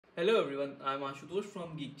Hello everyone, I am Ashutosh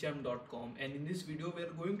from geekchamp.com, and in this video we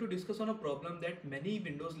are going to discuss on a problem that many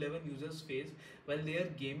Windows 11 users face while they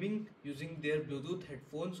are gaming using their Bluetooth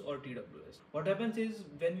headphones or TWS. What happens is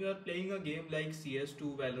when you are playing a game like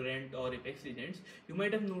CS2, Valorant or Apex Legends, you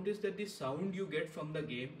might have noticed that the sound you get from the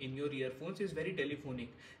game in your earphones is very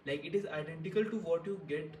telephonic. Like it is identical to what you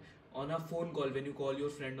get on a phone call when you call your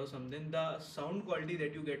friend or something. The sound quality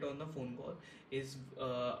that you get on the phone call is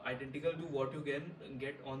identical to what you can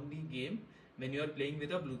get on the game when you are playing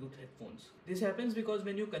with a Bluetooth headphones. This happens because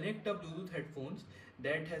when you connect a Bluetooth headphones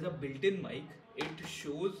that has a built-in mic, it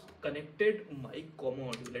shows connected mic comma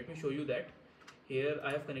audio. Let me show you that. Here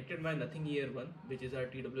I have connected my Nothing Ear one, which is our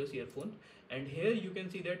TWS earphone, and here you can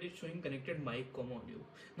see that it's showing connected mic comma audio.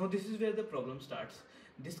 Now this is where the problem starts.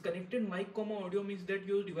 This connected mic comma audio means that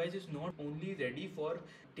your device is not only ready for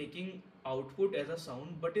taking output as a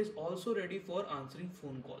sound but is also ready for answering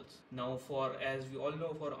phone calls. Now as we all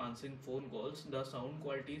know, for answering phone calls the sound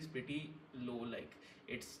quality is pretty low, like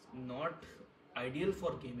it's not ideal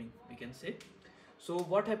for gaming, we can say. So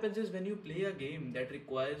what happens is when you play a game that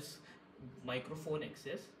requires microphone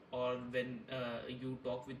access, or when you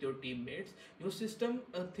talk with your teammates, your system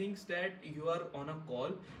thinks that you are on a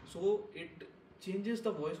call, so it changes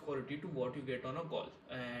the voice quality to what you get on a call.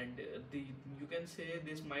 And you can say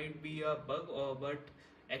this might be a bug, but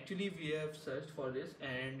actually we have searched for this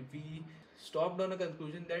and we stopped on a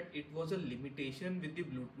conclusion that it was a limitation with the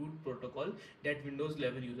Bluetooth protocol that Windows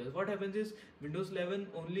 11 uses. What happens is Windows 11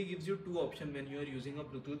 only gives you two options when you are using a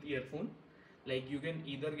Bluetooth earphone. Like you can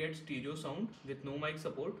either get stereo sound with no mic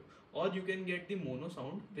support, or you can get the mono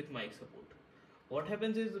sound with mic support. What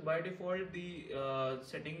happens is by default the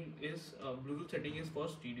setting is Bluetooth setting is for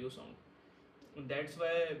stereo sound. That's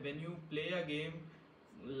why when you play a game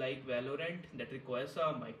like Valorant that requires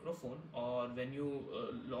a microphone, or when you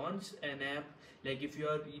launch an app, like if you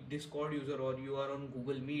are a Discord user or you are on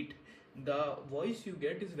Google Meet, the voice you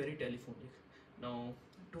get is very telephonic. Now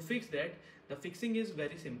to fix that, the fixing is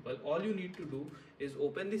very simple. All you need to do is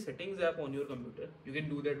open the settings app on your computer. You can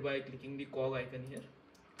do that by clicking the cog icon here.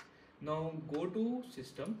 Now go to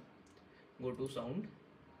system, go to sound,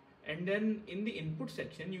 and then in the input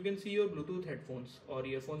section you can see your Bluetooth headphones or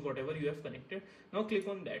earphones, whatever you have connected. Now click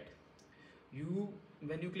on that.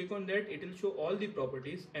 When you click on that, it will show all the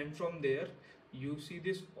properties, and from there you see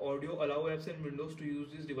this audio, allow apps and windows to use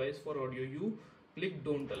this device for audio. You click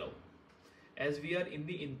don't allow. As we are in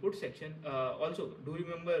the input section, also do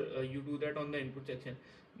remember you do that on the input section,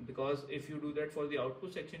 because if you do that for the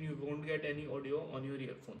output section you won't get any audio on your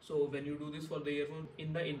earphone. So when you do this for the earphone,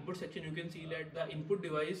 in the input section you can see that the input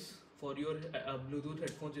device for your Bluetooth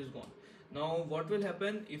headphones is gone. Now what will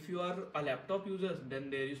happen if you are a laptop user, then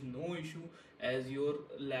there is no issue, as your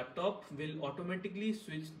laptop will automatically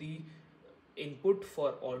switch the input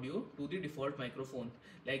for audio to the default microphone.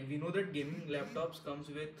 Like we know that gaming laptops comes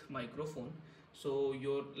with microphone, so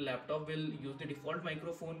your laptop will use the default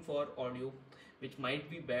microphone for audio, which might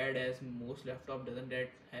be bad as most laptop doesn't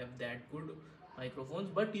have that good microphones.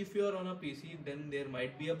 But if you are on a PC, then there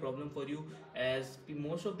might be a problem for you, as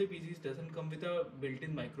most of the PCs doesn't come with a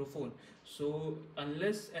built-in microphone. So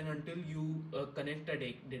unless and until you connect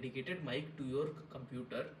a dedicated mic to your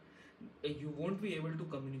computer, you won't be able to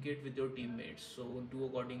communicate with your teammates. So do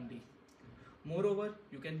accordingly. Moreover,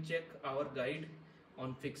 you can check our guide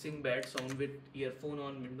on fixing bad sound with earphone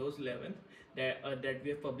on Windows 11 that we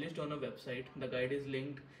have published on our website. The guide is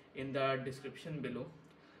linked in the description below.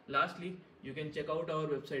 Lastly, you can check out our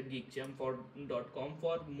website geekchamp.com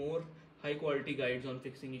for more high quality guides on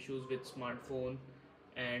fixing issues with smartphone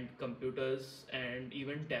and computers and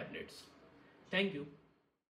even tablets. Thank you.